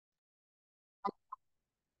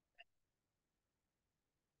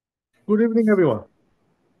Good evening, everyone.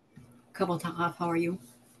 Couple Takaf, how are you?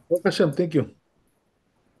 Baruch Hashem, thank you.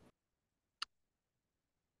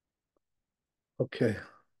 Okay,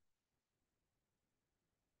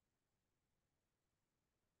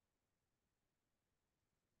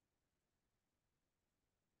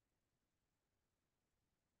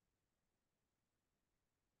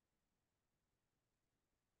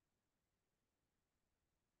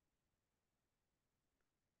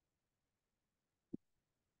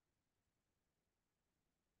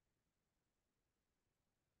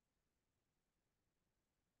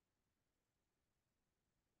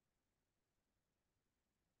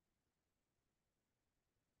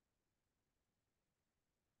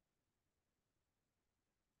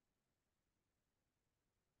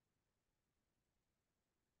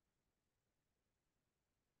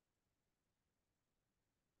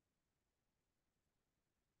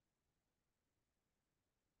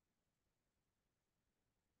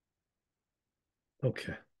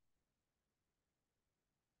 okay.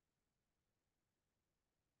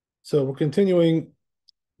 So we're continuing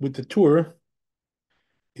with the tour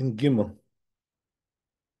in Gimel.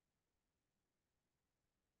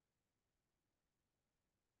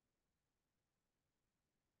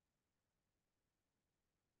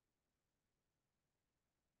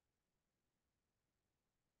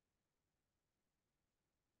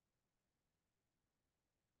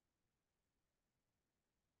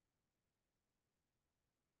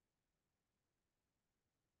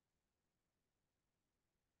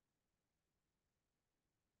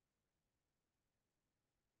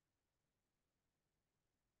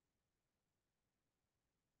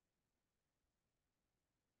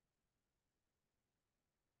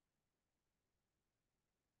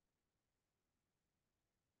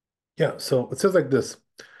 Yeah, so it says like this: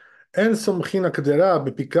 אין סומכין הקדרה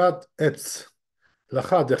בפיקת עץ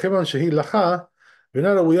לחה, דכיוון שהיא לחה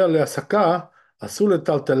ואינה ראויה להסקה, אסור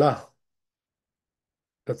לטלטלה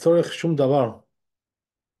לצורך שום דבר,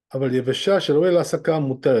 אבל יבשה שראויה להסקה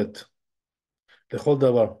מותרת לכל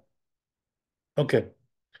דבר. Okay,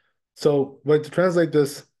 so right, to translate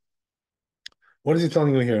this, what is he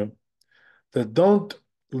telling you here? That don't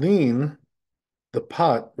lean the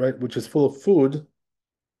pot, right, which is full of food,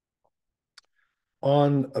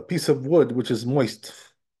 on a piece of wood which is moist.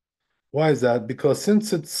 Why is that? Because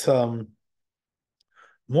since it's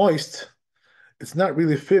moist, it's not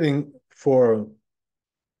really fitting for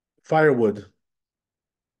firewood.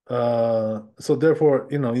 So therefore,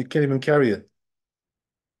 you can't even carry it.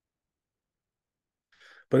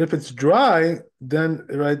 But if it's dry, then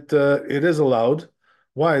right, it is allowed.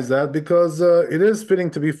 Why is that? Because it is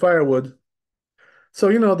fitting to be firewood. So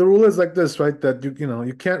the rule is like this, right? That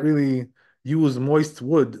you can't really use moist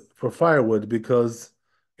wood for firewood because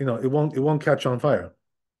it won't catch on fire.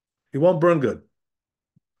 It won't burn good.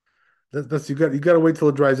 That's you got to wait till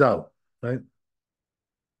it dries out, right?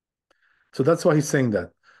 So that's why he's saying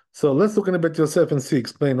that. So let's look in a bit Yosef and see.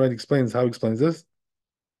 Explain, right? Explains how he explains this.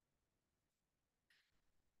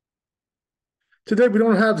 Today we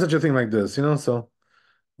don't have such a thing like this. So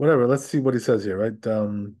whatever. Let's see what he says here, right?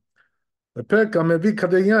 The Perk Amevi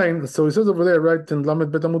Kadeyain. So he says over there, right? In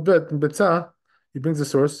Lamed Bet Amud Bet in Betzah, he brings the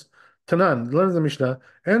source. Tanan learns the Mishnah.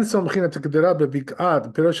 En somchina tekdera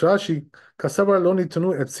bebikad pirosh Rashi kasavar lo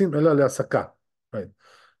nitunu etzim ela leasaka. Right.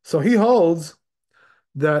 So he holds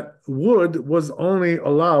that wood was only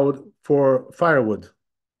allowed for firewood.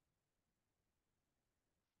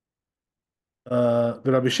 The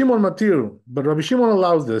Rabbi Shimon matir, but Rabbi Shimon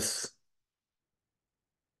allows this.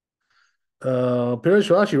 Perish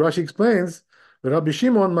Rashi explains that Rabbi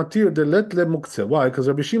Shimon matir de let le muktzeh. Why? Because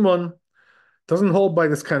Rabbi Shimon doesn't hold by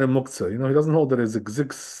this kind of muktzeh. He doesn't hold that it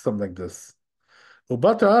exists something like this.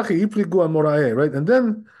 Ubata achi ipligu amorae, right? And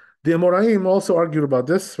then the Amoraim also argued about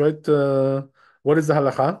this, right? What is the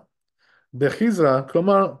halacha? Bechizra,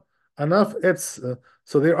 klomar anaf etz.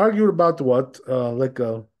 So they argued about what? Like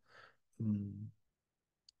a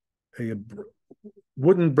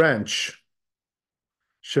wooden branch.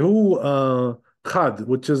 Shehu chad,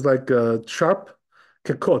 which is like sharp,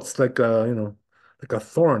 kekotz, like a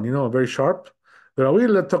thorn, very sharp. V'rawi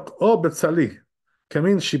letok'o betzali,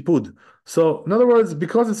 kamin shipud. So, in other words,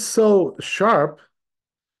 because it's so sharp,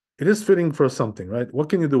 it is fitting for something, right? What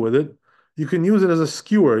can you do with it? You can use it as a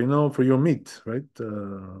skewer, for your meat, right?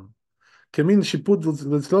 Kamin shipud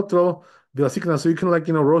v'tzlotro v'asikna, so you can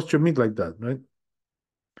roast your meat like that, right?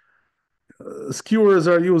 Skewers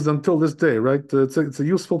are used until this day, right? It's a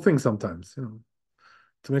useful thing sometimes,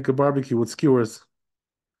 to make a barbecue with skewers.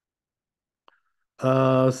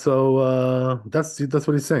 That's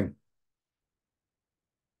what he's saying.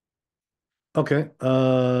 Okay.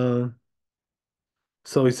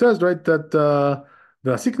 So he says, right, that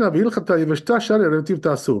 "V'asikna v'ilchata yeveshta shari retiv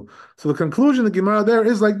tasu." So the conclusion of the Gemara there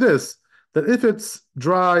is like this: that if it's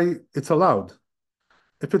dry, it's allowed.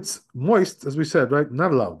 If it's moist, as we said, right,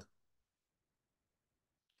 not allowed.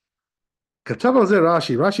 כתב על זה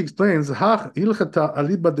רש"י, רש"י explains, הך הלכתה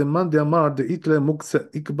אליבא דמאן דאמר דאיתלה מוקצה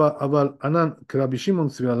יקבע אבל ענן כרבי שמעון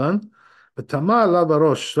צבי ותמה עליו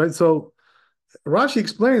הראש, right? So Rashi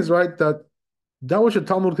explains, right, that which the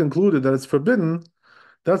Talmud concluded that it's forbidden,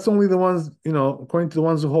 that's only the ones, according to the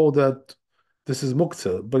ones who hold that this is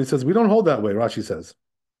muktzah. But he says, we don't hold that way, Rashi says.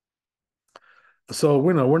 So,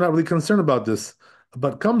 we're not really concerned about this.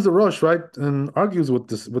 But comes the Rosh, right, and argues with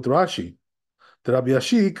Rashi. So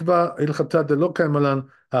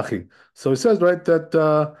he says, right,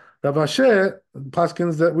 that Rav Asher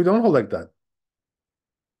paskins that we don't hold like that.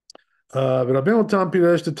 Rabbeinu Tam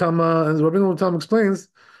Piresh the Tama, and Rabbeinu Tam explains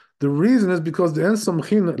the reason is because the En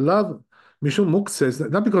Somchin Lav Mishum Muktzeh, it's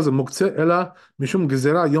not because of Muktzeh, Ela Mishum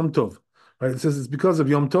Gezerah Yom Tov. Right? It says it's because of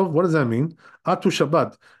Yom Tov. What does that mean? Atu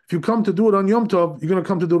Shabbat. If you come to do it on Yom Tov, you're going to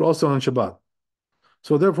come to do it also on Shabbat.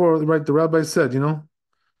 So therefore, right, the rabbi said,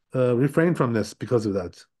 refrain from this because of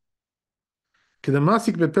that.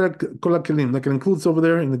 Kedemasik beperek kol hakelim, like it includes over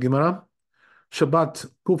there in the Gemara, Shabbat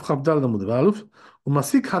kuf chavdal amud v'aluf,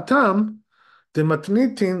 umasik hatam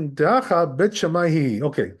dematnitin deacha bet shamai hi.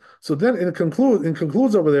 Okay, so then it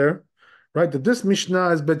concludes over there, right, that this Mishnah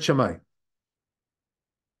is bet shamai.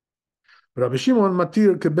 Rabbi Shimon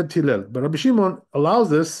matir ke bet Hillel, but Rabbi Shimon allows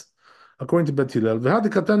this according to bet Hillel. V'hadi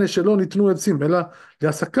katane shelo nitnu etzim ela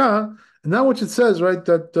leasaka. And now which it says, right,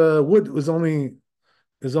 that wood is only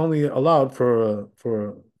allowed for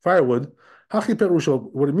firewood. Hachi perusho.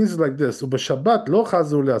 What it means is like this: Shabbat lo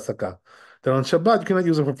chazu leasaka. That on Shabbat you cannot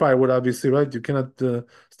use it for firewood. Obviously, right? You cannot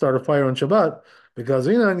start a fire on Shabbat because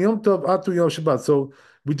in Yom Tov atu Yom Shabbat. So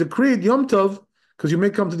we decreed Yom Tov because you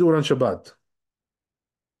may come to do it on Shabbat.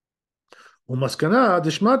 Umaskana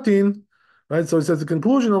deshmatin. Right. So it says the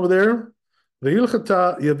conclusion over there.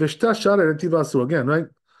 Ve'ilchata yeveshta shara retivasu. Again, right?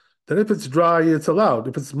 That if it's dry, it's allowed.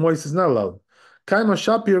 If it's moist, it's not allowed. Kaima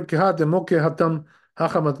Shapir Kehat Moke Hatam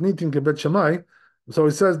Hachamat Nitin Ke Bet Shammai. So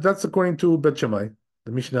he says that's according to Bet Shammai,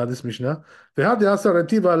 this Mishnah. Vehad Asa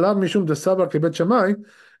Retiva Lav Mishum Desavar Ke Bet Shammai.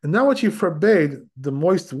 And now what he forbade the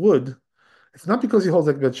moist wood, it's not because he holds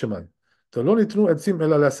like Bet Shammai. So Lo Nitnu Etzim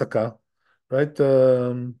Ela Lasaka, right?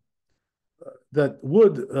 That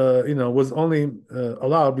wood, was only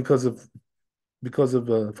allowed because of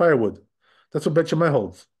firewood. That's what Bet Shammai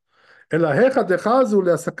holds. So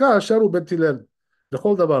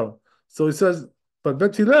he says, but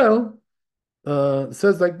Bet Hillel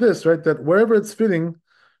says like this, right? That wherever it's fitting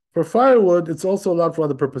for firewood, it's also allowed for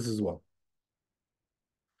other purposes as well.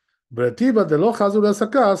 But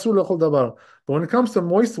when it comes to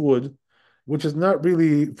moist wood, which is not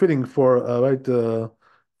really fitting for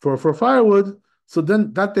for firewood, so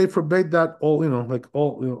then that they forbade that all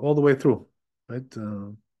all the way through, right?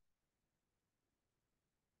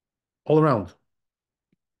 All around.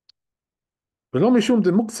 Not because it's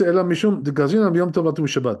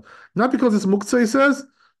muktzeh, he says.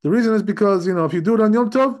 The reason is because, if you do it on Yom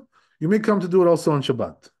Tov, you may come to do it also on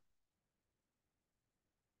Shabbat.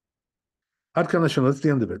 That's the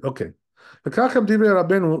end of it. Okay. Right,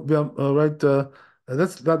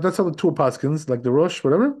 that's how the two paskins, like the Rosh,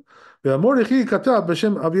 whatever. Right?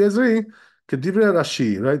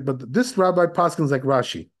 But this rabbi paskins like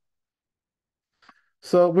Rashi.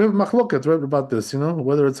 So we have machloket, right, about this,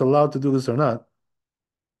 whether it's allowed to do this or not.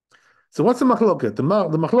 So what's the machloket? The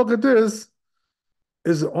machloket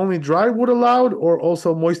is only dry wood allowed or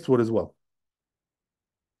also moist wood as well?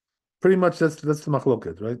 Pretty much that's the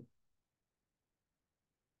machloket, right?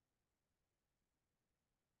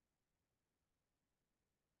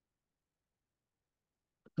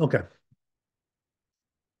 Okay.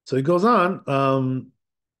 So he goes on.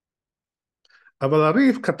 אבל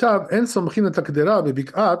הריף כתב אין סומכין את הקדרה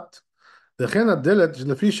בבקעת וכן הדלת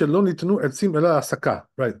לפי שלא ניתנו עצים אלא הסקה,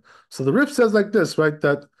 right? So the Rif says like this, right?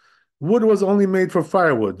 That wood was only made for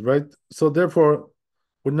firewood, right? So therefore,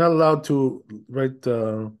 we're not allowed to, right,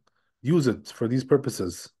 use it for these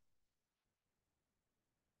purposes.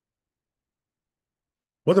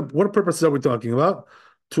 What purposes are we talking about?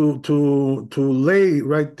 To lay,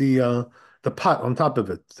 right, the pot on top of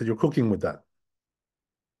it, so you're cooking with that.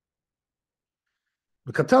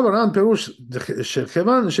 וכתב הר"ן פירוש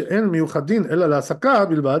שכיוון שאין מיוחדין אלא להסקה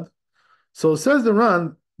בלבד. So says the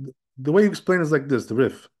Ran, the way you explain is like this, the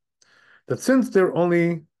Rif, that since they're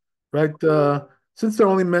only since they're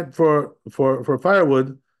only meant for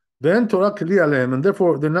firewood, then Torah kli aleim, and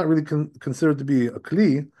therefore they're not really considered to be a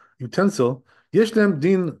kli utensil. Yesh lehem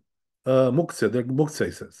din muktzeh, they're muktzeh,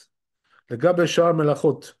 he says. Legabe shar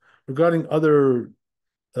melachot, regarding other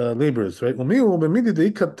laborers, right? Umiu b'midi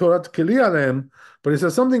de'ikat torat keli aleim, but he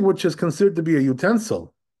says something which is considered to be a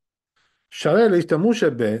utensil. Sharei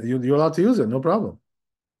leishtamushe be, you're allowed to use it, no problem.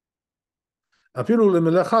 Afilu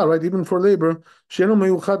lemelecha, right? Even for labor, she'enu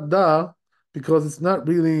meyuchad da, because it's not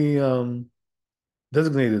really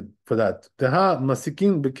designated for that. Deha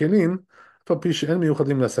masikin bekelim, afapi she'en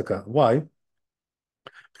meyuchadim lasaka. Why?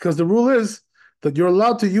 Because the rule is that you're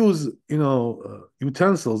allowed to use,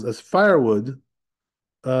 utensils as firewood,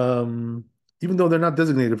 um, even though they're not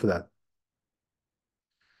designated for that.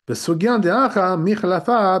 So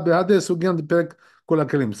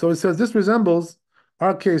it says this resembles,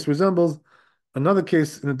 our case resembles another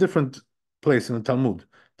case in a different place in the Talmud.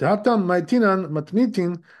 That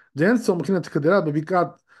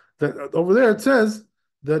over there it says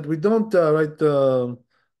that we don't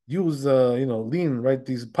use lean, right,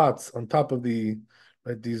 these pots on top of these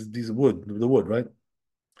wood, right?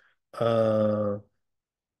 Uh,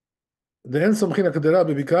 the en somchin akadera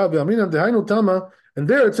bebika ve'aminan dehainu tama, and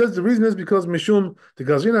there it says the reason is because mishum the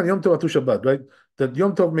gazrin Yom Tov atu Shabbat, right? That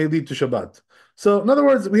Yom Tov may lead to Shabbat. So in other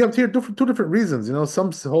words, we have here two different reasons.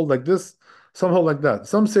 Some hold like this, some hold like that.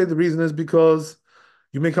 Some say the reason is because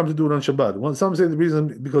you may come to do it on Shabbat. Some say the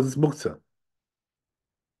reason because it's muktzah.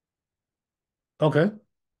 Okay.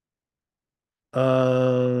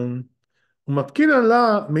 Um, so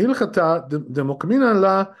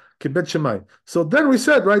then we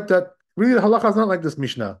said, right, that really the halacha is not like this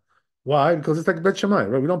Mishnah. Why? Because it's like Bet Shammai,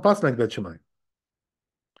 right? We don't pass like Bet Shammai.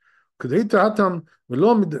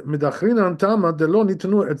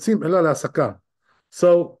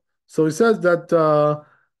 So, so he says that,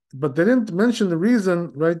 but they didn't mention the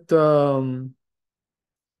reason, right?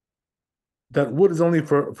 That wood is only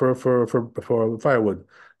for firewood.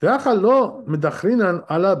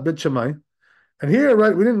 And here,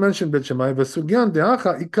 right, we didn't mention Bet Shammai, Vesugyan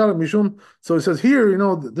de'acha ikar mishum. So it says here,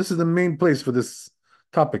 this is the main place for this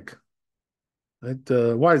topic. Right?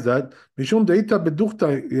 Why is that? Mishum de'ita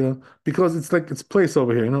beduchta, because it's like its place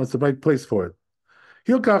over here, it's the right place for it.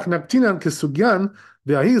 Hilkach naktinan kesugyan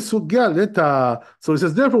ve'ahi sugya leta. So it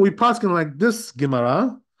says, therefore we paskin like this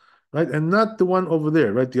Gemara, right, and not the one over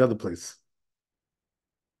there, right, the other place.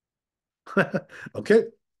 Okay,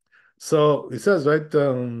 so it says, right,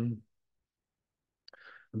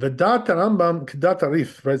 Vedat Rambam Kedat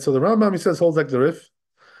Arif, right? So the Rambam, he says, holds like the Rif.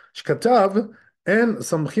 שכתב, אין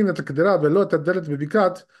סמכין את הקדרה ולא את הדלת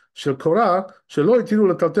בבקעת של קורה, שלא התירו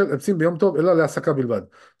לטלטל עצים ביום טוב, אלא להסקה בלבד.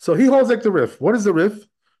 So he holds like the Rif. What is the Rif?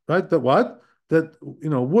 Right? That what? That,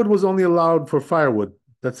 wood was only allowed for firewood.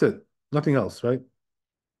 That's it. Nothing else, right?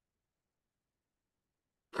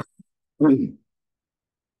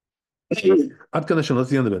 Ad כאן השם, that's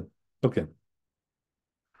the end of it. Okay.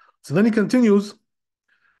 So then he continues,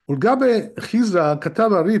 ולגבי חיזרא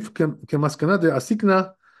כתב הריף כמסקנה דעסיקנא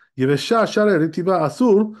יבשה שרי רטיבה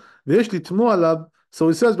אסור ויש לתמוע עליו. So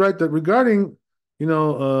he says, right, that regarding,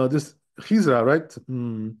 this chizra, right?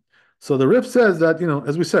 So the Rif says that,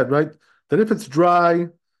 as we said, right, that if it's dry,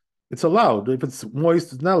 it's allowed. If it's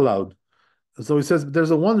moist, it's not allowed. So he says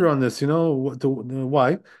there's a wonder on this,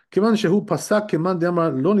 why? Since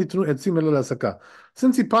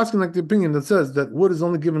he passed like the opinion that says that wood is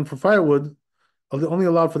only given for firewood, only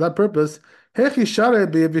allowed for that purpose.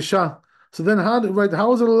 So then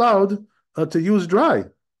how is it allowed to use dry?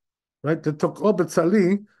 Right? To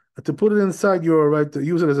put it inside your, right, to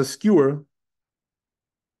use it as a skewer.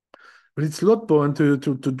 But it's lotbo, and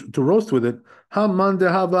to roast with it.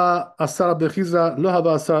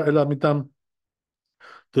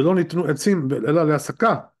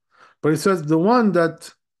 But he says the one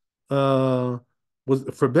that was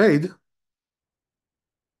forbade.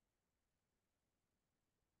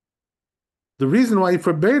 The reason why he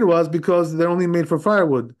forbade was because they're only made for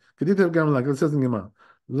firewood. It says in Gemara.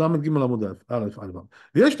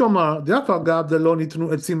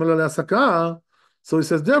 So he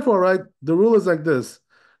says, therefore, right, the rule is like this,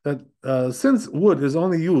 that since wood is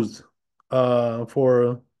only used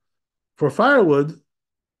for firewood,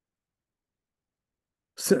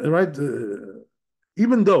 right,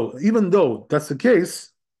 even though that's the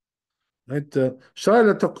case, right,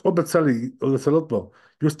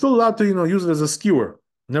 you're still allowed to, use it as a skewer,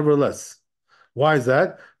 nevertheless. Why is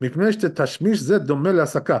that? Because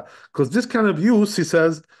this kind of use, he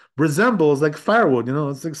says, resembles like firewood,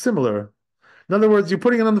 it's like similar. In other words, you're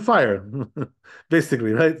putting it on the fire,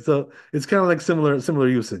 basically, right? So it's kind of like similar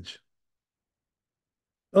usage.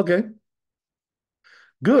 Okay.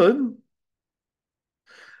 Good.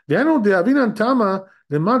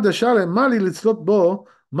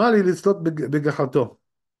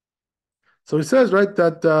 So he says, right,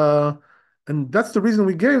 that, and that's the reason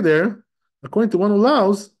we gave there, according to one who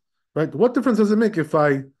allows, right? What difference does it make if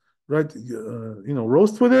I, right,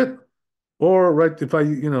 roast with it, or right, if I,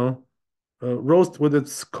 roast with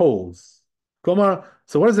its coals? Komar.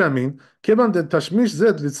 So what does that mean? Kevan de tashmish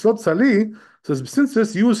zed litzlot sali. So since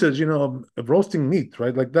this usage, of roasting meat,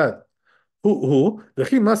 right, like that. Who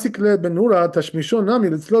וכי מעסיק לבנורה תשמישו נמי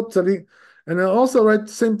לצלות צלי. And also, right,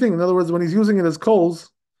 same thing. In other words, when he's using it as coals,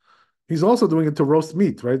 he's also doing it to roast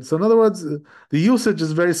meat, right? So in other words, the usage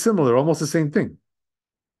is very similar, almost the same thing.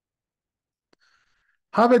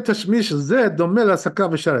 So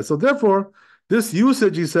therefore, this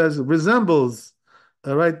usage, he says, resembles,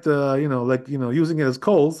 right, like, using it as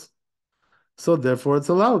coals. So therefore, it's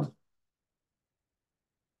allowed.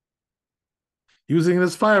 Using it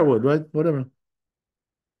as firewood, right? Whatever.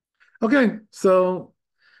 Okay, so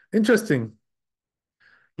interesting.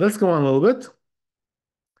 Let's go on a little bit.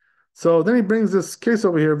 So then he brings this case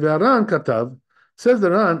over here. Ve'aran katav, says the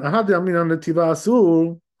Ran, ahad yaminan letiva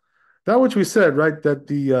asur. That which we said, right, that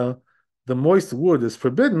the moist wood is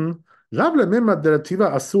forbidden. Lav lememad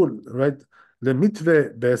deretiva asur, right,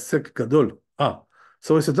 lemitve be'esek gadol.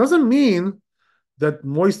 So he said, doesn't mean that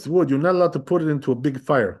moist wood, you're not allowed to put it into a big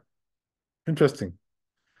fire. Interesting.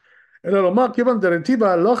 אלא לומר, כיוון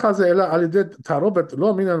דרנטיבה לא חזה אלא על ידי תערובת,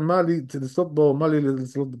 לא מן מה לי לשלוט בו, מה לי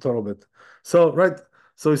לשלוט בתערובת. So, right,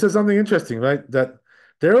 so he says something interesting, right, that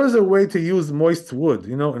there is a way to use moist wood,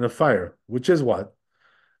 in a fire, which is what?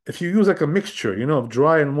 If you use like a mixture, of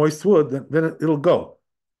dry and moist wood, then it'll go.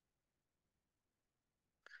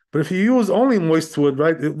 But if you use only moist wood,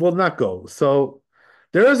 right, it will not go. So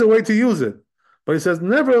there is a way to use it. But he says,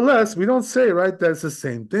 nevertheless, we don't say, right, that it's the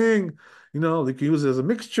same thing. Like you use it as a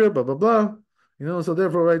mixture, blah, blah, blah. So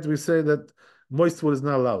therefore, right, we say that moist wood is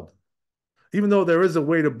not allowed. Even though there is a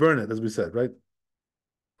way to burn it, as we said, right?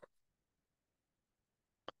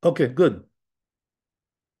 Okay, good.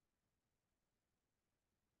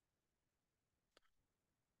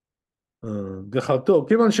 גחלתו,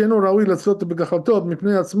 כיוון שאינו ראוי לעשות בגחלתו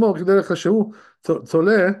מפני עצמו כדרך שהוא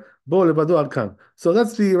צולה בו לבדו על כאן. So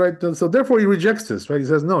that's the right. So therefore he rejects this, right? He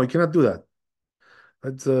says no, you cannot do that.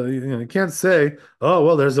 It's you can't say, oh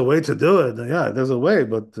well, there's a way to do it. Yeah, there's a way,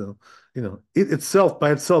 but it itself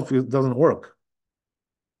by itself it doesn't work.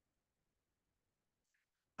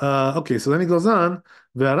 Okay, so then he goes on.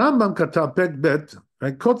 והרמב"ם כתב פרק ב',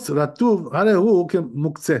 right? קוץ רטוב הרי הוא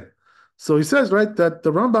כמוקצה. So he says, right, that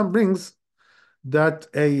the Rambam brings that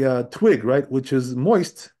a twig, right, which is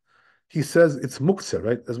moist, he says it's muktzeh,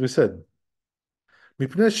 right, as we said.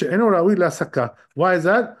 Why is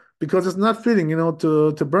that? Because it's not fitting,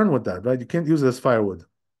 to burn with that, right? You can't use it as firewood.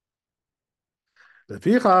 So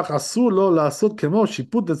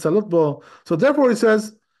therefore he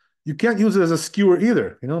says you can't use it as a skewer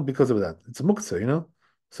either, because of that. It's muktzeh,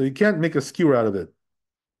 so you can't make a skewer out of it.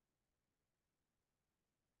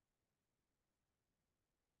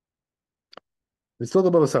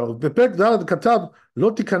 לסלוד בבשר. בפרק ד' כתב,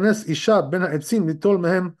 לא תיכנס אישה בין העצים ליטול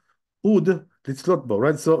מהם אוד לצלות בו,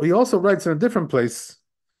 right? So he also writes in a different place,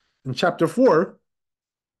 in chapter 4,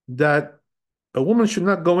 that a woman should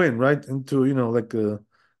not go in, right, into, like,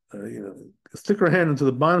 stick her hand into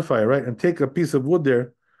the bonfire, right, and take a piece of wood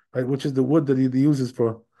there, right, which is the wood that he uses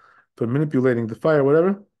for manipulating the fire,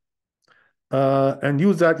 whatever, and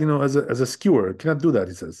use that, as a skewer. Cannot do that,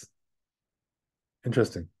 he says.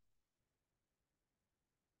 Interesting.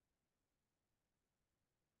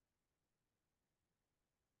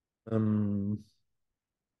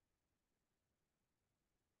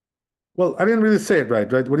 Well, I didn't really say it right,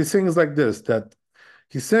 right? What he's saying is like this, that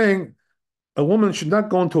he's saying a woman should not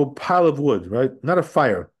go into a pile of wood, right? Not a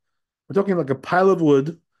fire. We're talking like a pile of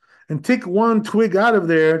wood and take one twig out of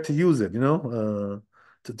there to use it, to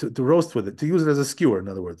roast with it, to use it as a skewer, in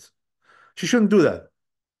other words. She shouldn't do that.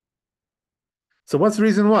 So what's the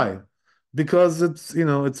reason why? Because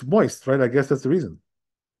it's moist, right? I guess that's the reason.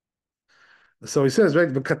 So he says, right,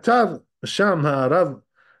 V'katav sham ha'arav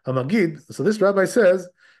ha'magid. So this rabbi says,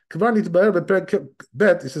 כבר נתבהר בפרק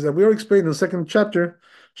ב', he says that we already explained in the second chapter,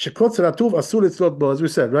 שקוץ רטוב אסור לצלות בו, as we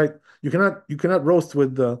said, right? You cannot roast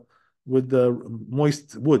with the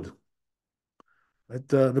moist wood.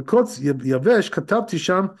 וקוץ יבש, כתבתי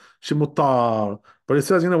שם שמותר. But it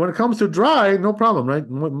says, when it comes to dry, no problem, right?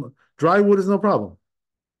 Dry wood is no problem.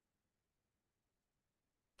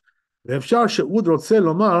 ואפשר שאוד רוצה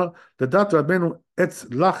לומר, לדעת רבנו עץ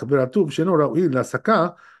לח ורטוב שאינו ראוי להסקה,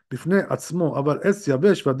 בפני עצמו, אבל עץ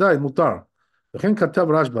יבש ודאי מותר. וכן כתב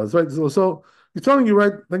רשב"א. So he's telling you,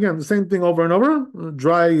 right, again, the same thing over and over.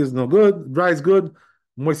 Dry is no good. Dry is good.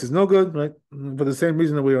 Moist is no good, right? For the same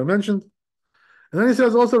reason that we already mentioned. And then he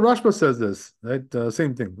says also Rashba says this, right?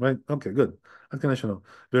 Same thing, right? Okay, good.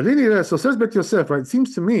 So says Bet Yosef, right? It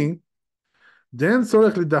seems to me, then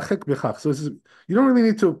sorech lidachek bechach. So you don't really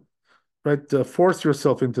need to, right, force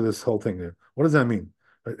yourself into this whole thing there. What does that mean?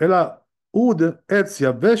 Right? Ela ud etz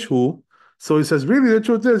yaveshu. So he says, really, the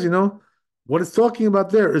truth is, what it's talking about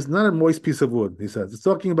there is not a moist piece of wood. He says it's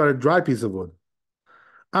talking about a dry piece of wood.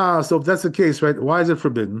 So if that's the case, right, why is it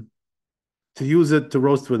forbidden to use it to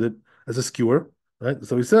roast with it as a skewer, right?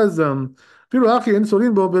 So he says, אפילו אחי אין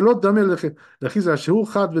סולין בו ולא דמה לחיזה שהוא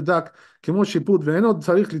חד ודק כמו שיפוט ואין עוד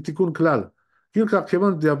צריך לתיקון כלל. כילכך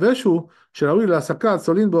כיוון דייבש הוא שראוי להסקה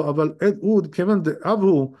סולין בו אבל עד אוד כיוון דאב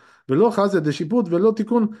הוא ולא חזה דשיפוט ולא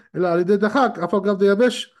תיקון אלא על ידי דחק אף אגב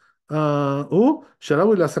דייבש הוא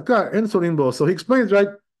שראוי להסקה אין סולין בו. So he explains, right,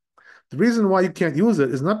 the reason why you can't use it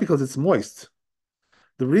is not because it's moist.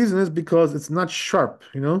 The reason is because it's not sharp,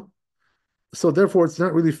 So therefore, it's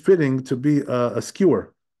not really fitting to be a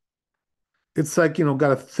skewer. It's like,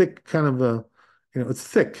 got a thick kind of it's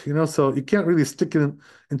thick, so you can't really stick it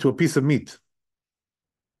into a piece of meat,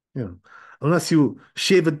 unless you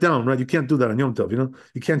shave it down, right? You can't do that on Yom Tov,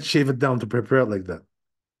 You can't shave it down to prepare it like that.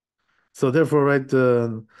 So therefore, right,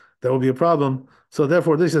 that will be a problem. So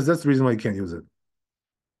therefore, this says that's the reason why you can't use it.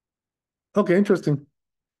 Okay, interesting.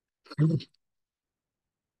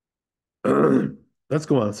 Let's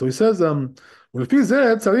go on. So he says, ולפי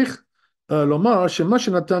זה צריך לומר שמה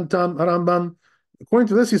שנתן טעם הרמב"ם, according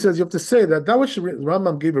to this, he says, you have to say that which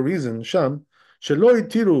Rambam gave a reason, שם, שלא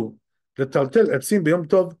התירו לטלטל עצים ביום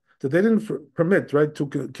טוב, that they didn't permit, right, to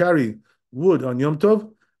carry wood on Yom Tov,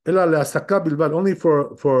 אלא להסקה בלבד, only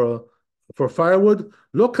for firewood,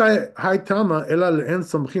 לא כהי תמה, אלא לאין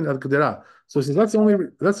סומכין על קדרה. So he says,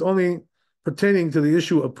 that's only pertaining to the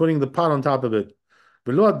issue of putting the pot on top of it.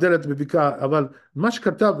 ולא הדלת בבקעה, אבל מה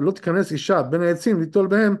שכתב לא תיכנס אישה בין העצים ליטול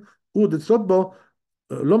בהם ולצלות בו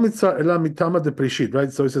לא מצר אלא מטעמה דפרישית,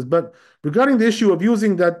 right? So he says, but regarding the issue of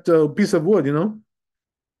using that piece of wood,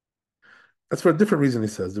 that's for a different reason, he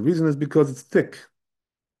says. The reason is because it's thick.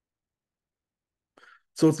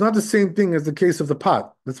 So it's not the same thing as the case of the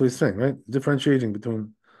pot. That's what he's saying, right? Differentiating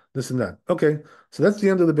between this and that. Okay, so that's the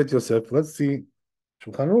end of the Bet Yosef. Let's see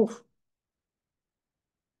Shulchan Aruch.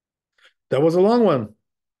 That was a long one.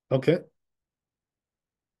 Okay.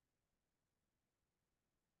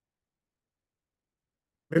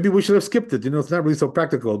 Maybe we should have skipped it. It's not really so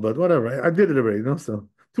practical, but whatever. I did it already, so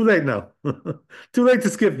too late now. Too late to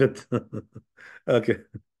skip it. Okay.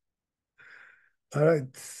 All right.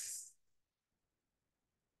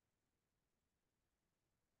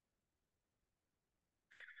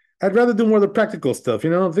 I'd rather do more of the practical stuff,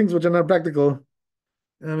 things which are not practical.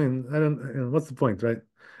 I mean, I don't, what's the point, right?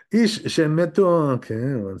 Ish shemeto. Okay,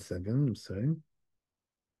 1 second. I'm sorry.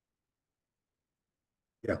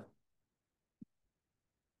 Yeah.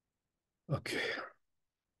 Okay.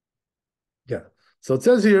 Yeah. So it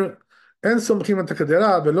says here, En somchim at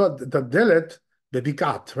hakadera velo delet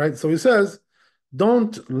bebikat, right? So he says,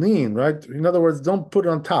 don't lean, right? In other words, don't put it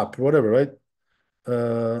on top, whatever, right?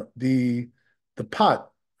 The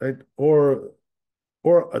pot, right? Or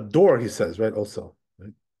a door, he says, right? Also,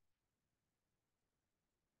 right?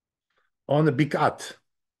 On the bikat,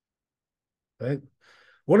 right?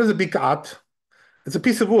 What is a bikat? It's a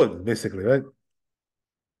piece of wood, basically, right?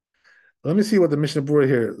 Let me see what the Mishnah Berurah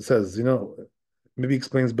here says. Maybe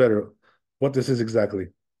explains better what this is exactly.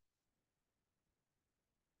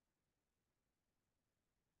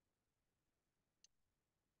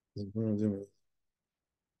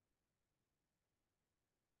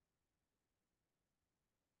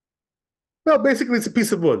 Well, basically, it's a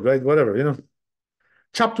piece of wood, right? Whatever,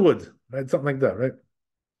 chopped wood, right? Something like that, right?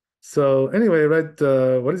 So anyway, right?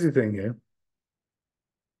 What is he saying here?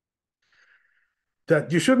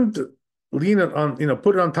 That you shouldn't lean it on,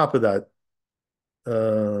 put it on top of that.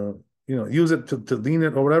 Use it to lean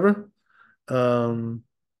it or whatever.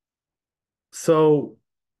 So,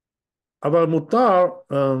 about mutar,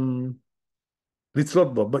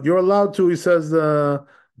 litzlot bo, but you're allowed to. He says the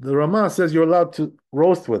Rama says you're allowed to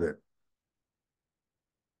roast with it.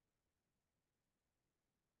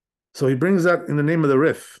 So he brings that in the name of the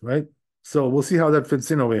Rif, right? So we'll see how that fits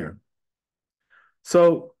in over here.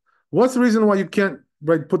 So what's the reason why you can't,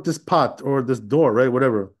 right, put this pot or this door, right,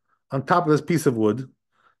 whatever, on top of this piece of wood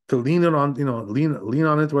to lean it on, lean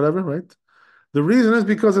on it, whatever, right? The reason is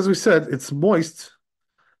because, as we said, it's moist,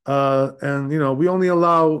 and we only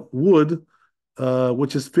allow wood,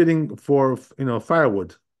 which is fitting for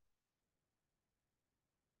firewood.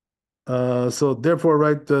 So therefore,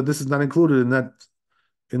 right, this is not included in that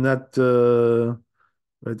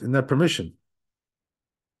right, in that permission.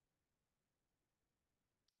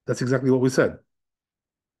 That's exactly what we said.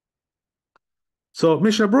 So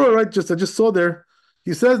Mishnah Berurah, right? Just I just saw there.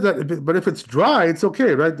 He says that, but if it's dry, it's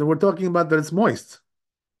okay, right? Then we're talking about that it's moist.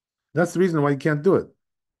 That's the reason why you can't do it.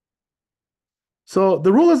 So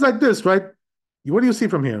the rule is like this, right? What do you see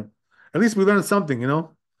from here? At least we learned something,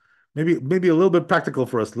 Maybe a little bit practical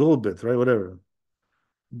for us, a little bit, right? Whatever.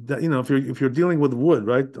 That if you're dealing with wood,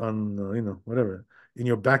 right, on whatever in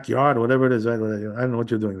your backyard or whatever it is, right? Whatever, I don't know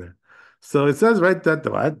what you're doing there. So it says right that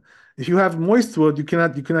what if you have moist wood, you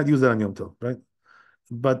cannot use that on Yom Tov, right?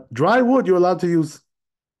 But dry wood you're allowed to use.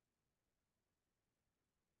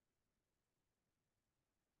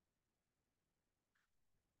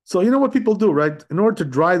 So you know what people do, right? In order to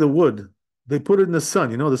dry the wood, they put it in the sun.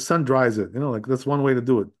 The sun dries it. Like that's one way to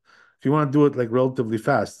do it. If you want to do it like relatively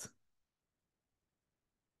fast,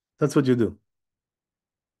 that's what you do.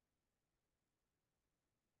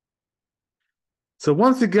 So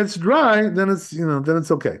once it gets dry, then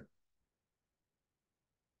it's okay.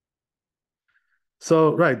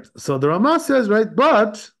 So right. So the Rama says, right,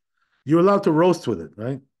 but you're allowed to roast with it,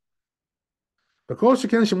 right? Right?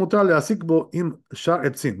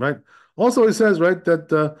 Also, he says, right,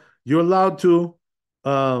 that you're allowed to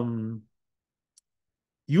um,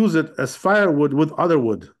 use it as firewood with other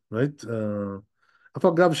wood, right? Even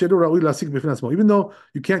though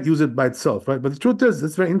you can't use it by itself, right? But the truth is,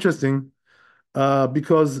 it's very interesting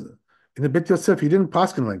because in the Bet Yosef, he didn't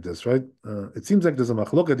paskin like this, right? It seems like there's a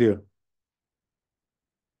machloket here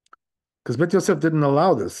because Bet Yosef didn't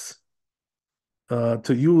allow this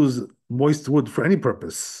to use moist wood for any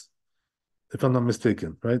purpose, if I'm not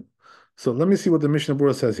mistaken, right? So let me see what the Mishnah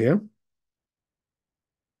Berurah says here.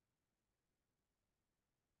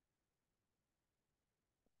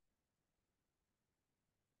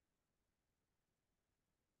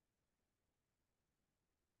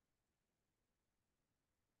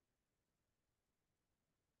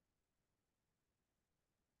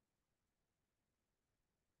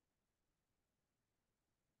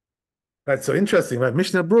 Right, so interesting, right?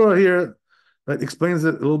 Mishnah Berurah here, right, explains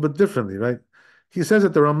it a little bit differently, right? He says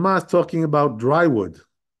that the Ramah is talking about dry wood.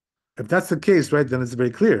 If that's the case, right, then it's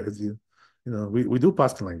very clear. We do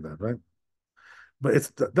paskin like that, right? But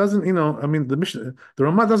it doesn't, I mean, the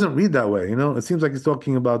Ramah doesn't read that way, It seems like he's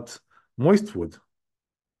talking about moist wood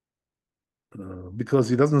because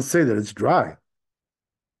he doesn't say that it's dry.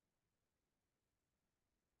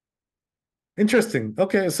 Interesting.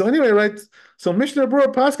 Okay, so anyway, right? So Mishnah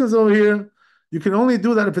Berurah paskins over here, you can only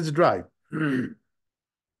do that if it's dry.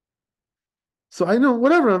 So I know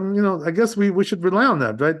whatever, I guess we should rely on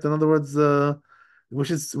that, right? In other words,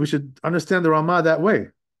 we should understand the Ramah that way.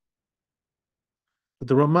 But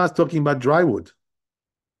the Ramah is talking about dry wood,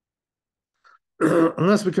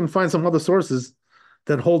 unless we can find some other sources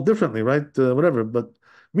that hold differently, right? Whatever. But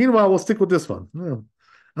meanwhile, we'll stick with this one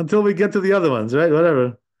until we get to the other ones, right?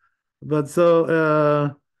 Whatever. But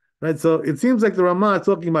right. So it seems like the Ramah is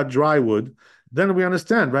talking about dry wood. Then we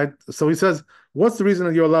understand, right? So he says, what's the reason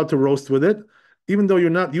that you're allowed to roast with it, even though you're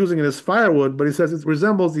not using it as firewood? But he says it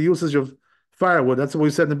resembles the usage of firewood. That's what we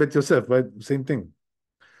said in the Bet Yosef, right? Same thing.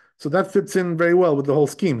 So that fits in very well with the whole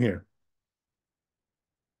scheme here.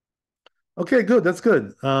 Okay, good. That's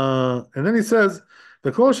good. And then he says,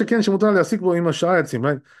 the kol sheken shemutar le'asik bo im ha'sha'atzim,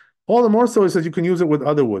 right? All the more so, he says you can use it with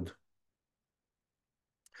other wood.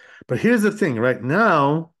 But here's the thing, right?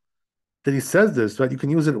 Now that he says this, right, you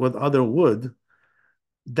can use it with other wood.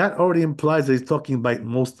 That already implies that he's talking about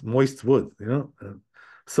most moist wood.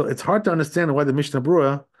 So it's hard to understand why the Mishnah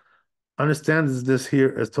Berurah understands this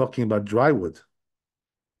here as talking about dry wood.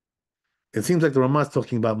 It seems like the Ramah is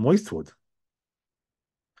talking about moist wood.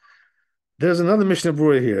 There's another Mishnah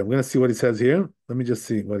Berurah here. I'm going to see what he says here. Let me just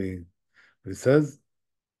see what he says.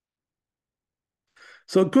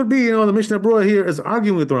 So it could be, the Mishnah Berurah here is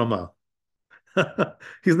arguing with the Ramah.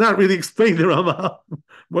 He's not really explaining the Ramah,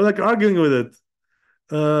 more like arguing with it.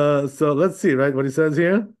 So let's see, right, what he says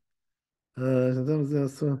here.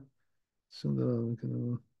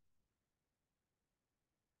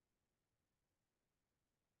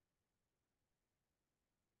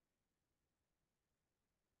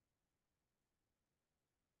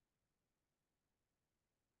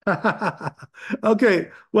 Okay,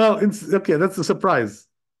 well, it's okay. That's a surprise.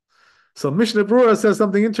 So Mishnah Berurah says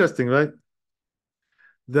something interesting, right?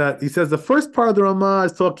 That he says the first part of the Ramah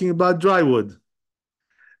is talking about dry wood,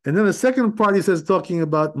 and then the second part he says talking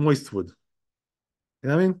about moist wood. You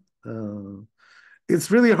know what I mean? It's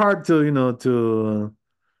really hard to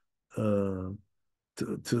uh,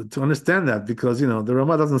 to understand that because the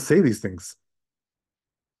Ramah doesn't say these things.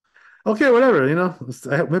 Okay, whatever.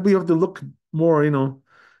 Maybe you have to look more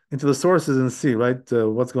into the sources and see right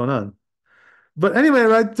what's going on. But anyway,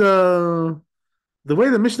 right, the way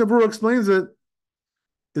the Mishnah Berurah explains it,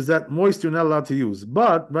 is that moist you're not allowed to use.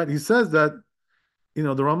 But right, he says that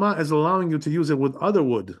the Rama is allowing you to use it with other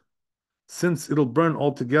wood, since it'll burn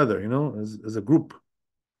all together, as a group,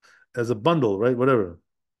 as a bundle, right? Whatever.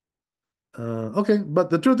 Okay, but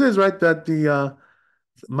the truth is, right, that the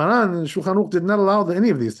Maran and Shulchan Aruch did not allow any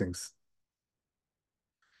of these things.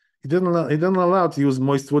 He didn't allow to use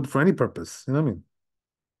moist wood for any purpose. You know what I mean?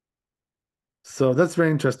 So that's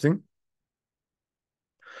very interesting.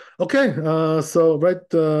 Okay, so right,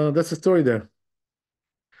 that's the story there.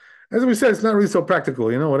 As we said, it's not really so practical,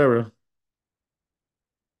 whatever.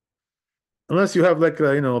 Unless you have like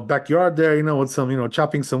a backyard there, with some,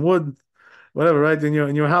 chopping some wood, whatever, right? In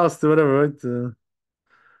your house, whatever, right?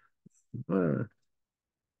 Whatever.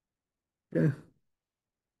 Yeah.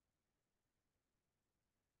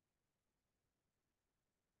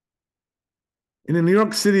 In New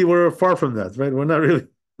York City, we're far from that, right? We're not really.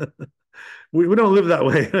 We don't live that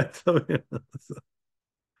way. So, so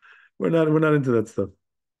we're not into that stuff.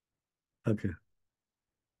 Okay.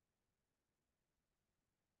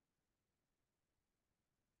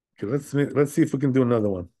 Okay, let's see if we can do another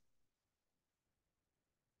one.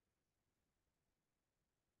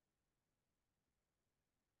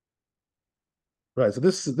 Right. So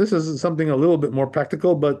this is something a little bit more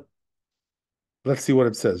practical, but let's see what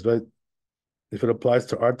it says, right? If it applies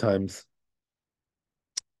to our times.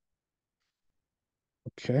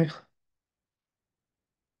 Okay.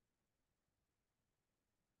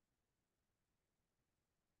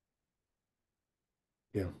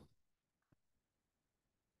 Yeah.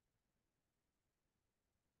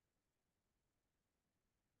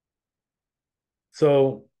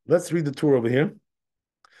 So let's read the tour over here.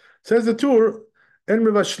 Says the tour, אין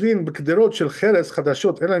מבשלים בקדרות של חרס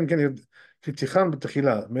חדשות, אלא אם כן כפתיחן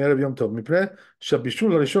בתחילה, מערב יום טוב, מפני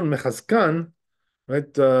שהבישול הראשון מחזקן,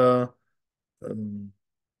 right,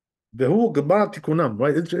 והוא גמר תיקונם,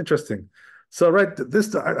 right, it's interesting. So, right,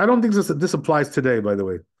 I don't think this applies today, by the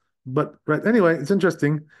way. But, right, anyway, it's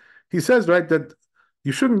interesting. He says, right, that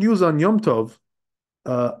you shouldn't use on Yom Tov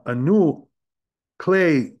a new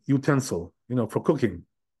clay utensil, for cooking.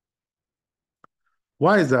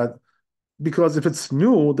 Why is that? Because if it's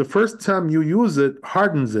new, the first time you use it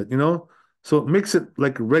hardens it, so it makes it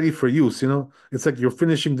like ready for use, it's like you're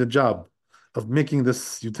finishing the job of making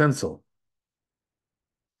this utensil.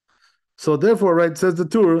 So therefore, right, says the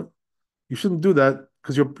Torah, you shouldn't do that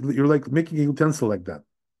because you're like making a utensil like that.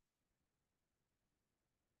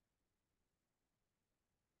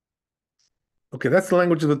 Okay, that's the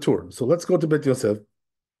language of the Torah. So let's go to Bet Yosef.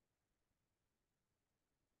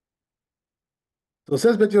 So it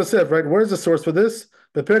says Bet Yosef, right? Where's the source for this?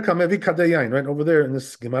 Beperek HaMevi Kadei Yain, right over there in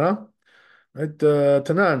this Gemara. Right,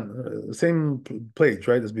 Tanan, same page,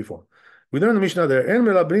 right, as before. We learn the Mishnah there. En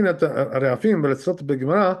melabrin et areafim v'letzot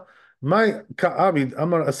beGemara. My ka'avid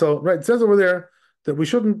amar. So, right, it says over there that we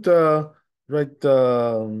shouldn't, right,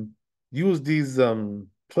 use these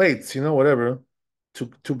plates, whatever, to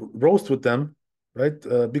roast with them,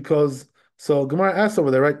 right? Because so Gemara asks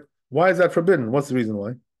over there, right, why is that forbidden? What's the reason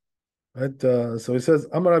why? Right. So he says,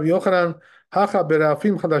 Amar Rabbi Yochanan, hacha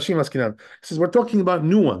berafim chadashim askinan. He says we're talking about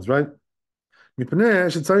new ones, right? מפני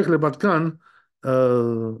שצריך לבדקן,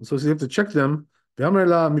 so you have to check them, ואמר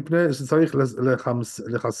לה מפני שצריך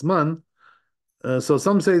לחסמן, so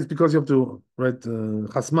some say it's because you have to write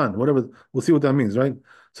חסמן, whatever, we'll see what that means, right?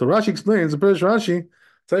 So Rashi explains, the Parish Rashi,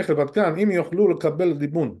 צריך לבדקן, אם יוכלו לקבל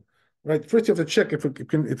ליבון, right? First you have to check if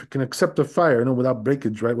it can accept the fire, without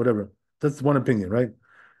breakage, right? Whatever. That's one opinion, right?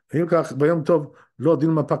 ביום טוב לא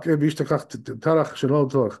דילמה פקעה וישתכח טרח שלא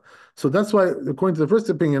לצורך. So that's why, according to the first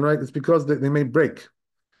opinion, right, it's because they may break.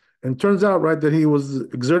 And it turns out, right, that he was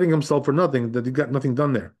exerting himself for nothing, that he got nothing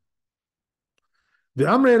done there.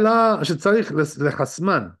 ואמרי לה שצריך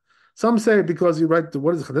לחסמן. Some say because you write,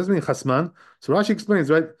 what does it mean, chasman? So Rashi explains,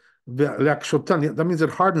 right, that means it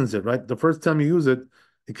hardens it, right? The first time you use it,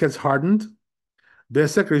 it gets hardened.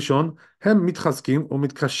 בעסק ראשון, הם מתחזקים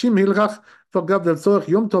ומתקשים הלכך ואגב לצורך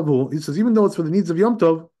יום טוב הוא. He says, even though it's for the needs of Yom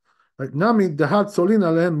Tov, like nami dahat solin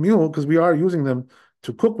alehem miu, because we are using them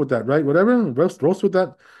to cook with that, right? Whatever, roast with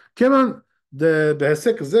that. Keman the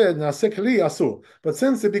behesek zeh naasek li asur. But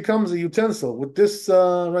since it becomes a utensil with this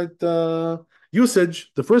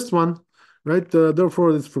usage, the first one, right?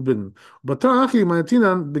 Therefore, it's forbidden. But ta'achi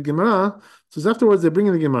ma'atinan the Gemara says afterwards they bring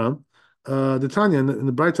in the Gemara. The Tanya in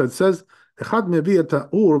the bright side says, אחד מביא את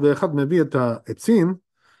האור ואחד מביא את העצים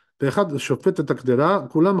ואחד שופט את הקדרה,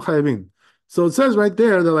 כולם חייבים. So it says right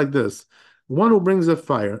there, they're like this. One who brings the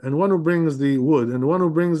fire, and one who brings the wood, and one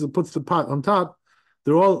who puts the pot on top,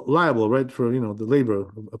 they're all liable, right, for, the labor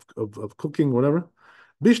of cooking, whatever.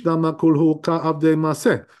 Bishdama kulhu ka'avdei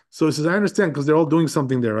maseh. So he says, I understand because they're all doing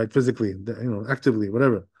something there, right? Physically, actively,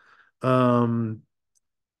 whatever. Um,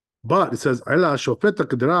 but it says, "Ela shofeta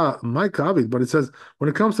kedera my kavid." But it says, when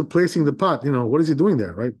it comes to placing the pot, what is he doing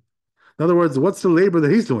there, right? In other words, what's the labor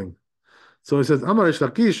that he's doing? So he says, Amar Resh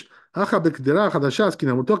Lakish, Acha bekdera chadasha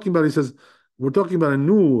askinan. He says, we're talking about a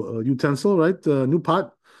new utensil, right? A new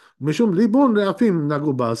pot. Mishum libun re'afim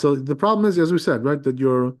naguba. So the problem is, as we said, right, that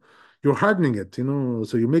you're hardening it,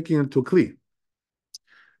 so you're making it into a kli.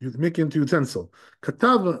 You make it into utensil.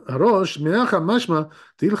 Katav harosh me'acha mashma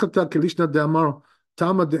tehilchata kelishna de'amar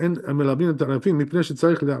tama de'en melabin tarafim mipnei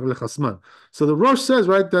shetzarich lechasman. So the Rosh says,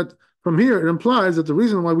 right, that from here it implies that the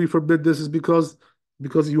reason why we forbid this is because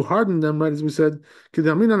you harden them, right, as we said,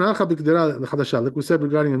 kedamin anacha b'kedera lechadasha, like we said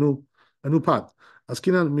regarding a new pot.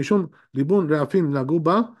 Askinan mishum libun re'afim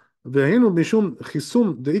laguba ve'henu mishum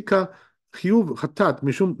chisum de'ika chiyuv chatat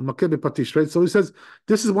mishum makeh bepatish, right? So he says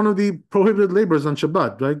this is one of the prohibited labors on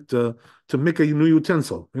Shabbat, right? To make a new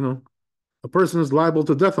utensil, a person is liable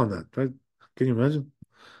to death on that, right? Can you imagine?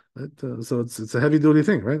 Right? So it's a heavy duty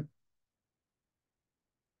thing, right?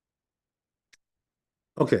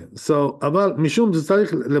 Okay, so about mishum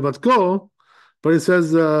tzarich levatko, but it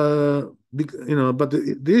says, but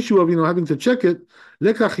the issue of having to check it,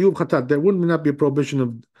 lekach chiyuv chatat, there would not be a prohibition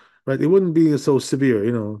of, right? It wouldn't be so severe,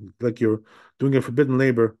 like you're doing a forbidden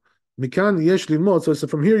labor. Mikan yesh limod. So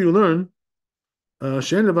from here you learn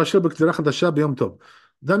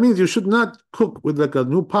that means you should not cook with like a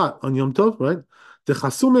new pot on Yom Tov, right?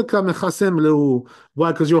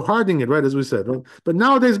 Why? Because you're hardening it, right? As we said, right? But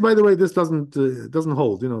nowadays, by the way, this doesn't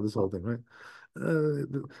hold, this whole thing, right?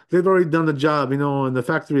 They've already done the job, in the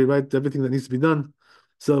factory, right? Everything that needs to be done.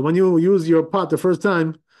 So when you use your pot the first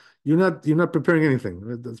time, you're not preparing anything.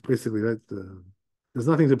 Right? That's basically right. There's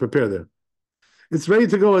nothing to prepare there. It's ready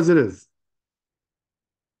to go as it is.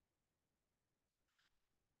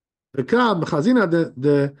 וכך בחזינא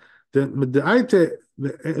דאייתא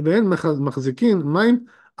ואין מחזיקין מים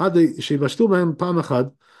עד שיבשלו בהם פעם אחת.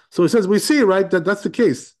 So it says, we see, right, that that's the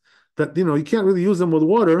case. That, you can't really use them with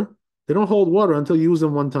water. They don't hold water until you use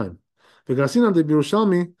them one time. וגרסינא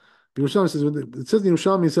בירושלמי says, it says in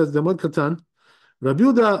Yerushalmi, it says, דמוד קטן, רבי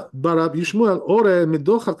יהודה ברב ישמעאל אורה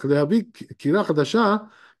מדוחק להביא קירה חדשה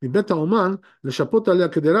מבית האומן לשפות עליה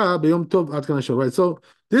קדרה ביום טוב עד כאן השור. Right, so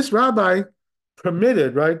this rabbi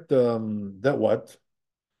permitted, right, that what?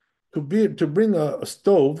 To bring a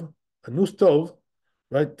stove, a new stove,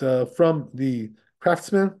 right, from the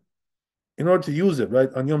craftsman in order to use it,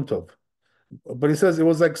 right, on Yom Tov. But he says it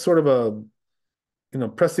was like sort of a,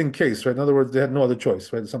 pressing case, right? In other words, they had no other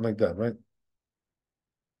choice, right? Something like that, right?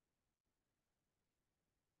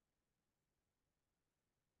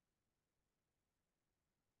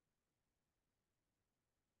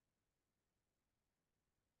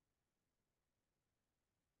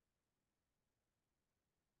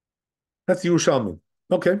 That's Yerushalmi.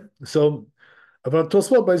 Okay, so about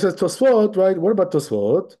Tosfot, but he says Tosfot, right? What about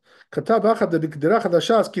Tosfot? Katav achad b'kdera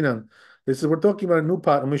chadasha askinan. This is we're talking about a new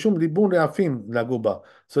pot. Mishum libun re'afim laguba.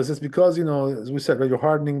 So it says because as we said, right, you're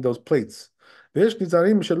hardening those plates. V'yesh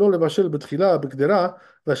nizarim shelo levashel b'tchila b'kdera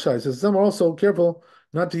chadasha. It says some are also careful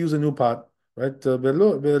not to use a new pot, right? But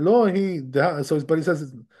he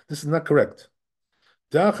says this is not correct.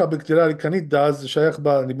 De'acha b'kdera rikanit daz shayach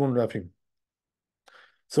ba libun re'afim.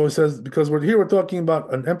 So it says, because we're talking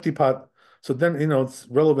about an empty pot, so then, it's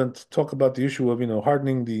relevant to talk about the issue of,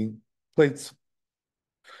 hardening the plates,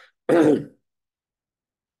 the,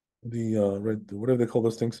 right, whatever they call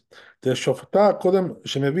those things. The shofta kodem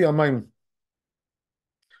shemevi amayim,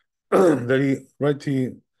 that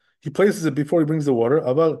he places it before he brings the water.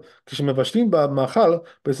 Aval kishemevashlim ba'machal,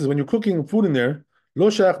 but it says when you're cooking food in there, lo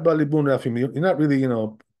shayach ba'libun rafim, you're not really,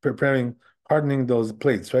 preparing, hardening those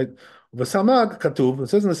plates, right? V'samag katuv, it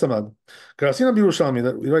says in the samag, karasina b'Yerushalmi,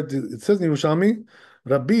 that right, it says in Yerushalmi,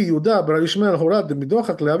 Rabbi Yehuda בר ישמעאל הורד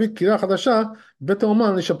מדוחק להביא קירה חדשה בית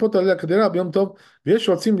האומן לשפות עליה קדרה ביום טוב ויש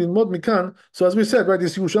רוצים ללמוד מכאן. So as we said, right,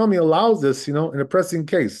 this Yerushalmi allows this, in a pressing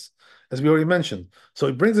case, as we already mentioned. So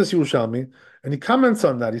he brings this Yerushalmi and he comments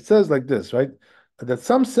on that. He says like this, right, that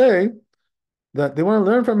some say that they want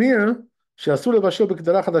to learn from here. You're not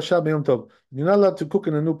allowed to cook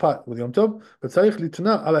in a new pot with Yom Tov, but so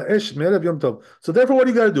therefore, what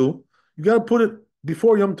do you got to do? You got to put it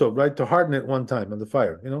before Yom Tov, right, to harden it one time on the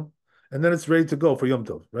fire, and then it's ready to go for Yom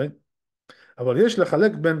Tov, right? But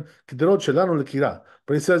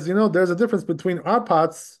he says, there's a difference between our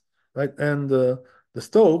pots, right, and the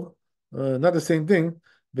stove, not the same thing.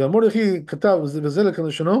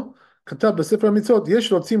 כתב בספר המצוות,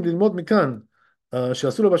 יש רוצים ללמוד מכאן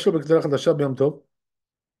שאסור לבשל בקדרה חדשה ביום טוב.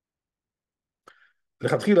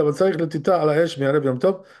 לכתחילה, אבל צריך לטיטה על האש מערב יום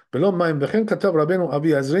טוב, בלא מים, וכן כתב רבנו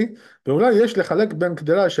אבי עזרי, ואולי יש לחלק בין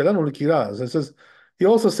קדרה שלנו לקירה. So it says, he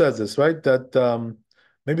also says this, right, that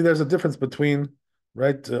maybe there's a difference between,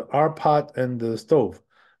 right, our pot and the stove.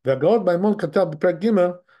 והגאון מימון כתב בפרק ג'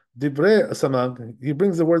 דברי הסמ"ג, he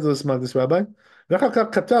brings the words of the smag, this rabbi, ואחר כך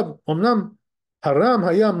כתב, אמנם הרם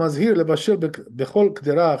היה מזהיר לבשל בכל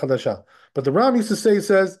קדרה חדשה. But the Ram used to say, he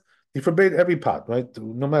says, he forbade every pot, right,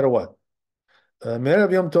 no matter what.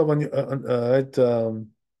 מערב יום טוב,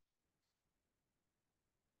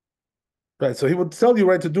 right, so he would tell you,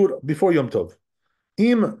 right, to do it before Yom Tov.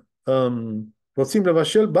 אם רוצים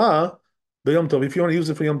לבשל בה ביום טוב, if you want to use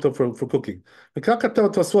it for Yom Tov for cooking. וכך כתב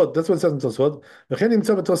התוספות, that's what it says in תוספות, וכן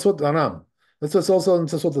נמצא בתוספות הרם. That's what's also in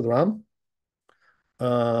תוספות הרם.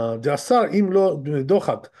 דאסר אם לא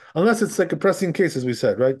דוחק, unless it's like a pressing case, as we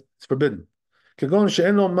said, right? It's forbidden. כגון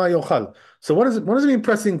שאין לו מה יאכל. So what does it mean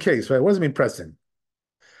pressing case, right? What does it mean pressing?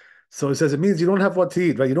 So it says it means you don't have what to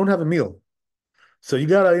eat, right? You don't have a meal. So you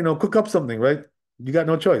gotta, cook up something, right? You got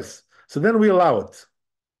no choice. So then we allow it.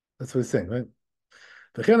 That's what he's saying, right?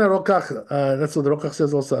 וכן הרוקח, that's what the רוקח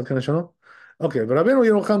says also, עד כאן ישנו? אוקיי, ורבנו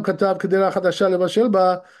ירוחם כתב קדרה חדשה לבשל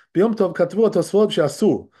בה, ביום טוב כתבו התוספות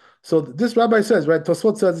שאסור. So this rabbi says, right,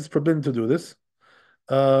 תוספות says it's forbidden to do this.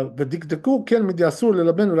 ודקדקו כן מדי אסור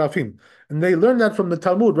ללבן רעפים. And they learn that from the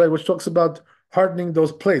Talmud, right, which talks about hardening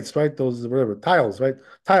those plates, right, those, whatever, tiles, right?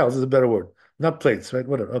 Tiles is a better word, not plates, right,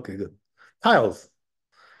 whatever, okay, good. Tiles.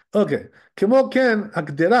 Okay. כמו כן,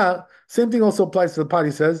 הקדרה, same thing also applies to the pot,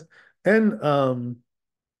 he says, and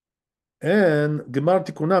גמר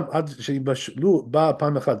תיקונם עד שיבשלו בה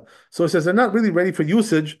פעם אחת. So it says they're not really ready for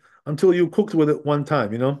usage until you cooked with it one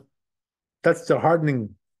time, That's the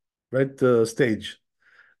hardening, right, stage.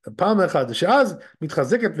 פעם אחת, שאז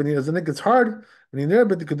מתחזקת ונזנק, it's hard, ונראה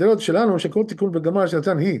בקדרות שלנו שכל תיקון וגמר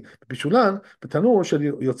שנתן היא בבישולן, בתנור של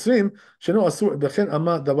יוצרים, שאינו אסור, וכן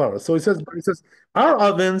אמה דבר. So he says, our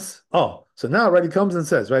ovens, so now, right, he comes and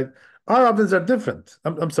says, right, our ovens are different.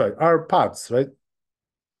 I'm sorry, our pots, right?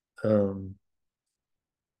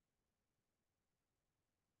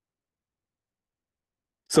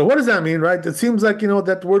 So what does that mean, right? It seems like,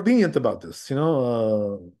 that we're lenient about this,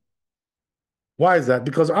 why is that?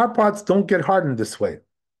 Because our pots don't get hardened this way.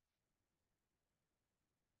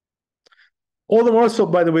 All the more so,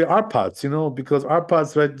 by the way, our pots, because our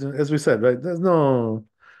pots, right, as we said, right, there's no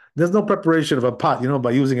preparation of a pot,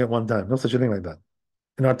 by using it one time. No such a thing like that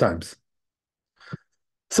in our times.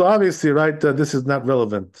 So obviously, right, this is not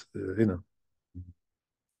relevant, in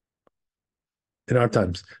our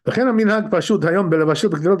times. So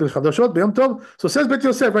says Bet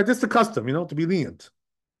Yosef, right, this is the custom, to be lenient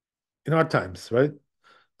in our times, right?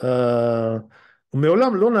 So we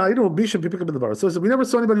never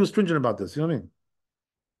saw anybody who's stringent about this, you know what I mean?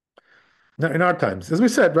 Now, in our times, as we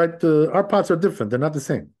said, right, our pots are different; they're not the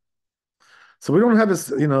same. So we don't have this,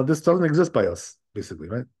 this doesn't exist by us, basically,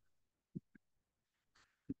 right?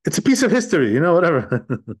 It's a piece of history, whatever.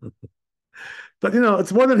 But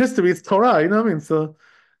it's more than history; it's Torah, you know what I mean? So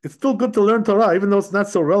it's still good to learn Torah, even though it's not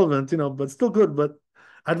so relevant, but still good. But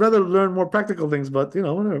I'd rather learn more practical things. But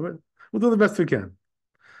whatever, we'll do the best we can.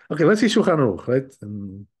 Okay, let's see Shulchan Aruch, right?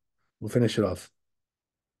 And we'll finish it off.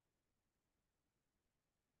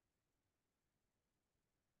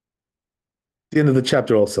 The end of the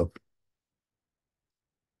chapter also.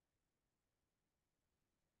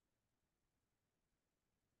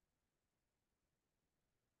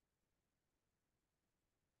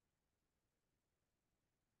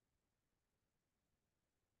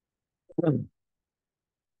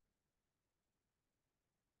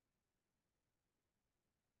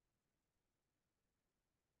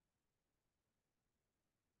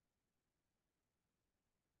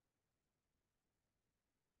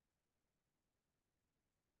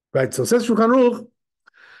 Right, so says Shulchan Aruch,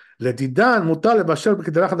 לדידן מותר לבשל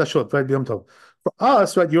בקדרה חדשות, right, ביום טוב. For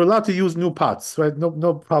us, right, you're allowed to use new pots, right?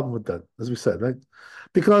 No problem with that, as we said, right?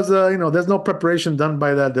 Because, there's no preparation done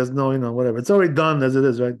by that. There's no, whatever. It's already done as it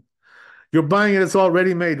is, right? You're buying it, it's all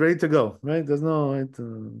ready made, ready to go, right? There's no, right?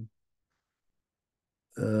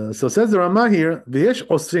 So says the Ramah here, v'yesh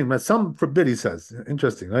osrim, but some forbid, he says.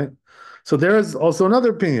 Interesting, right? So there is also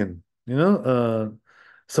another opinion, so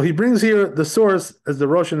he brings here the source as the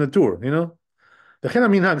Rosh and the Tur,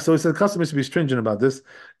 so he says customers to be stringent about this.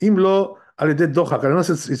 Im lo dochak, unless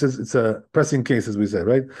he says it's a pressing case, as we said,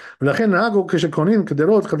 right?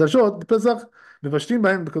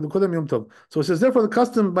 So he says, therefore, the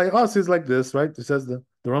custom by us is like this, right? He says the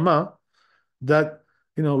Ramah, that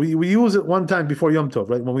we use it one time before Yom Tov,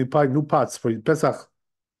 right? When we buy new pots for Pesach.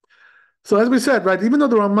 So as we said, right, even though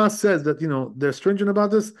the Ramah says that they're stringent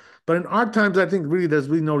about this, but in our times, I think really there's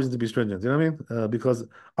really no reason to be stringent. You know what I mean? Because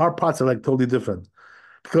our pots are like totally different.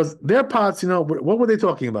 Because their pots, what were they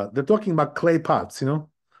talking about? They're talking about clay pots,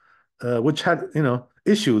 which had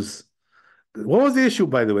issues. What was the issue,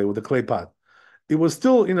 by the way, with the clay pot? It was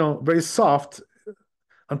still very soft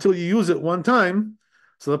until you use it one time.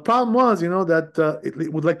 So the problem was, that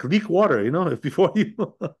it would like leak water, if before you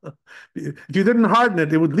if you didn't harden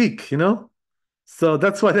it, it would leak, So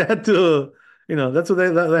that's why they had to, they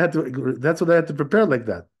had to that's what they had to prepare like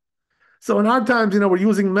that. So in our times, we're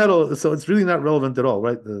using metal, so it's really not relevant at all,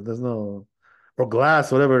 right? There's no or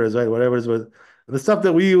glass, whatever it is, right? Whatever it is, but the stuff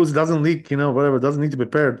that we use doesn't leak, whatever doesn't need to be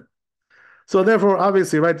prepared. So therefore,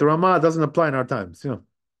 obviously, right, the Ramah doesn't apply in our times.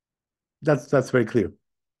 That's very clear.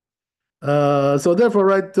 So therefore,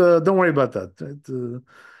 right, don't worry about that. Right?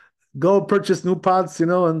 Go purchase new pots,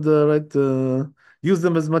 and right, use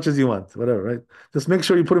them as much as you want, whatever, right? Just make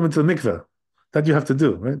sure you put them into the mikveh. That you have to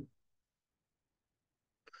do, right?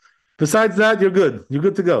 Besides that, you're good. You're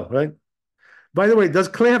good to go, right? By the way, does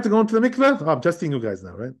clay have to go into the mikveh? Oh, I'm testing you guys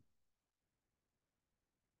now, right?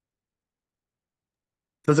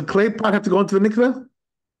 Does a clay pot have to go into the mikveh?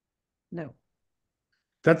 No.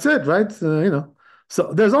 That's it, right?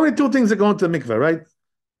 So there's only two things that go into the mikveh, right?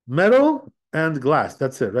 Metal and glass.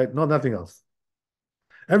 That's it, right? No, nothing else.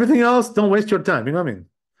 Everything else, don't waste your time. You know what I mean?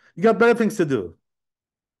 You got better things to do.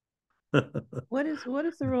 What is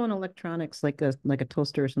the role in electronics, like a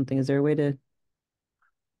toaster or something? Is there a way to?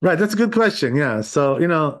 Right, that's a good question. Yeah. So,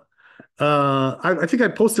 I think I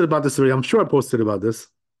posted about this already. I'm sure I posted about this.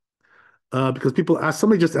 Because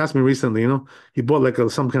somebody just asked me recently, he bought like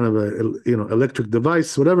some kind of a, electric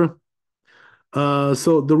device, whatever.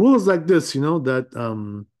 So the rule is like this,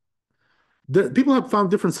 that people have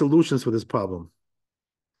found different solutions for this problem.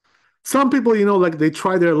 Some people, like they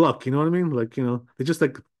try their luck, you know what I mean? Like, they just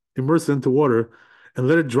like immerse it into water and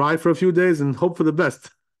let it dry for a few days and hope for the best.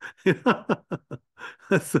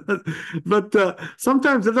 But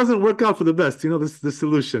sometimes it doesn't work out for the best, this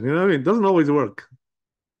solution, you know what I mean? It doesn't always work.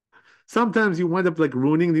 Sometimes you wind up like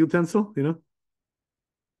ruining the utensil,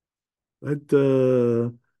 right?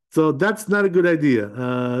 So that's not a good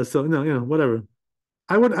idea. So no, whatever.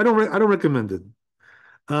 I don't recommend it.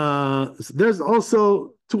 There's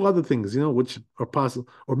also two other things, which are possible,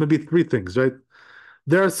 or maybe three things, right?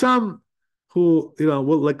 There are some who,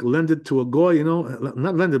 will like lend it to a goy,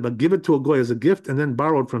 not lend it, but give it to a goy as a gift and then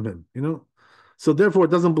borrow it from him. So therefore,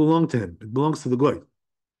 it doesn't belong to him. It belongs to the goy.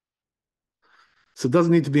 So it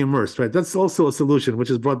doesn't need to be immersed, right? That's also a solution which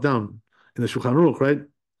is brought down in the Shulchan Aruch, right?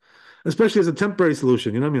 Especially as a temporary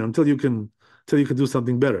solution, you know what I mean? Until you can do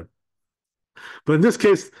something better. But in this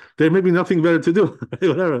case, there may be nothing better to do,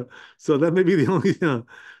 whatever. So that may be the only,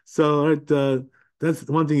 So right, that's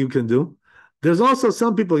one thing you can do. There's also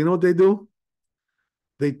some people, you know what they do?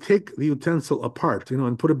 They take the utensil apart,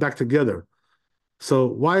 and put it back together. So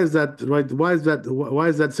why is that right? Why is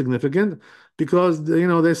that significant? Because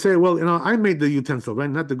they say, well, I made the utensil, right?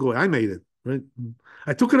 Not the goy. I made it, right?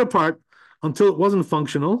 I took it apart until it wasn't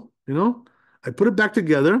functional. I put it back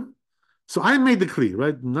together. So I made the kli,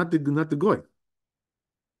 right? Not the goy.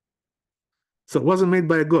 So it wasn't made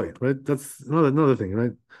by a goy, right? That's another thing,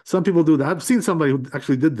 right? Some people do that. I've seen somebody who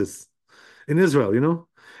actually did this in Israel.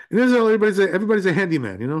 In Israel, everybody's a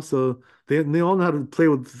handyman, so they all know how to play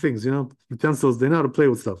with things, utensils. They know how to play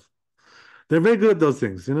with stuff. They're very good at those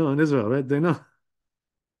things, in Israel, right? They know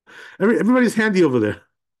everybody's handy over there.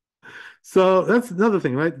 So that's another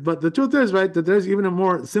thing, right? But the truth is, right, that there's even a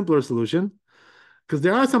more simpler solution because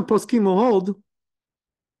there are some poskim who hold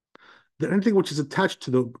that anything which is attached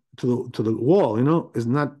to the wall, is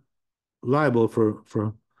not liable for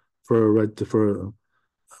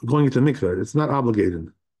going into the mikveh. It's not obligated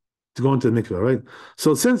to go into the mikveh, right?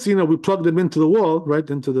 So since we plugged them into the wall, right,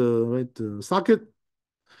 into the socket,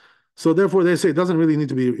 so therefore they say it doesn't really need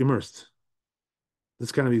to be immersed.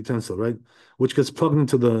 This kind of utensil, right, which gets plugged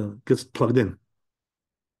in.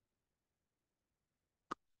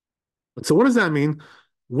 So what does that mean?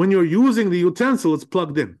 When you're using the utensil, it's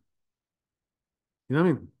plugged in. You know what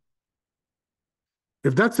I mean?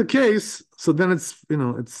 If that's the case, so then it's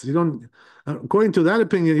you don't. According to that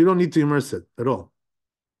opinion, you don't need to immerse it at all.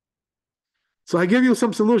 So I give you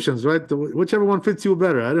some solutions, right? Whichever one fits you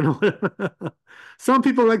better. I don't know. Some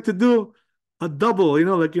people like to do a double,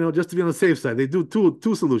 like just to be on the safe side. They do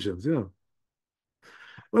two solutions,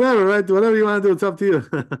 Whatever, right? Whatever you want to do, it's up to you.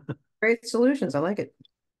 Great solutions. I like it.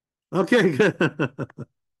 Okay, good.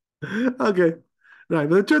 Okay, right.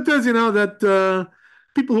 But the truth is, that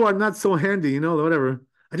people who are not so handy, whatever.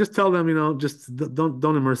 I just tell them, just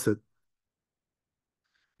don't immerse it.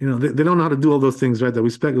 They don't know how to do all those things, right? That we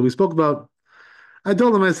spoke about. I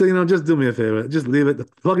told them, I said, just do me a favor, just leave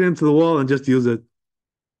it, plug it into the wall, and just use it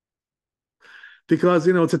because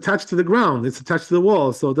it's attached to the ground, it's attached to the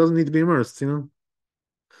wall, so it doesn't need to be immersed.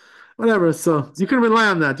 Whatever. So you can rely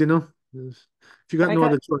on that. If you got I no got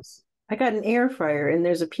other choice. I got an air fryer, and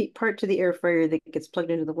there's a part to the air fryer that gets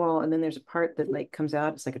plugged into the wall, and then there's a part that like comes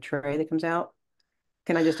out. It's like a tray that comes out.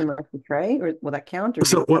 Can I just immerse the tray, or will that count? Or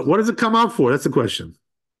So what does it come out for? That's the question.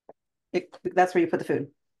 that's where you put the food.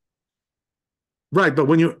 Right, but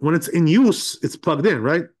when it's in use, it's plugged in,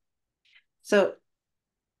 right? So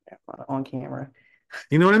on camera.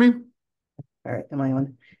 You know what I mean? All right, am I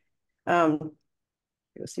on?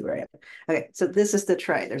 Let's see where I am. Okay, so this is the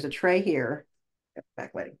tray. There's a tray here.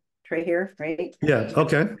 Backlighting. Tray here, right? Yeah.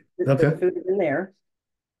 Okay. The Okay. food is in there,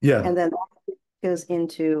 Yeah. and then that goes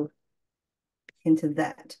into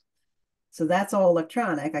that. So that's all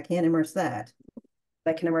electronic. I can't immerse that.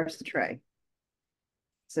 I can immerse the tray.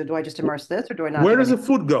 So do I just immerse this, or do I not Where do does the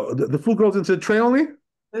anything? food go? The food goes into the tray only?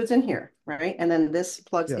 Food's in here, right? And then this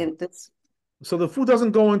plugs Yeah. in this. So the food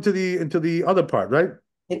doesn't go into the other part, right?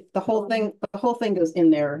 The whole thing goes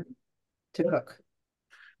in there to cook.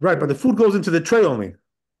 Right, but the food goes into the tray only.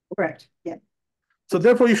 Correct. Yeah. So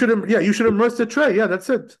therefore you should immerse the tray. Yeah, that's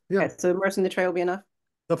it. Yeah. Okay, so immersing the tray will be enough.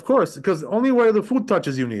 Of course, because only where the food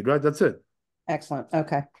touches you need, right? That's it. Excellent.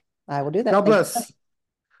 Okay. I will do that. God Thank you. bless.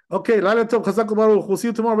 Okay, Laila Tov, Chazak Baruch. We'll see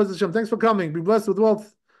you tomorrow, B'ezras Hashem. Thanks for coming. Be blessed with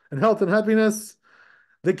wealth and health and happiness.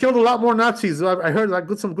 They killed a lot more Nazis. I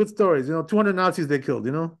heard some good stories. 200 Nazis they killed.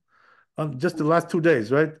 On just the last 2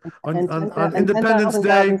 days, right? On And on, 10,000 on Independence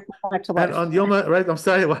Day back to and life. on Yom, right? I'm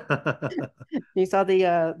sorry. You saw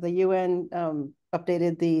the UN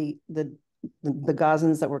updated the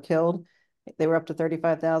Gazans that were killed. They were up to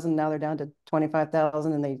 35,000. Now they're down to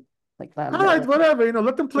 25,000, and they like All right, whatever.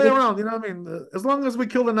 Let them play around. You know what I mean? As long as we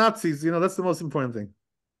kill the Nazis, that's the most important thing.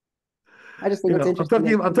 I just think it's I'm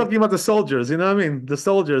interesting. talking about the soldiers. You know what I mean? The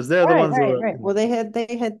soldiers, they're the ones who are. Right. Well, they had,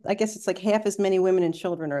 I guess it's like half as many women and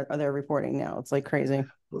children are they're reporting now. It's like crazy.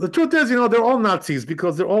 The truth is, they're all Nazis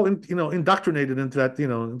because they're all, indoctrinated into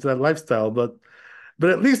that lifestyle. But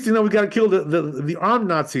at least, we got to kill the armed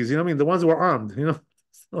Nazis. You know what I mean? The ones who are armed.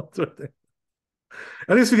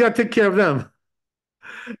 At least we got to take care of them.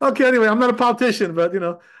 Okay. Anyway, I'm not a politician, but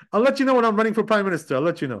I'll let you know when I'm running for prime minister. I'll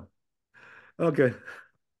let you know. Okay.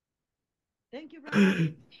 Thank you, Rabbi.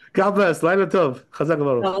 God bless. Laila Tov. Chazak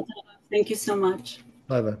Baruch. Thank you so much.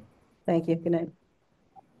 Bye bye. Thank you. Good night.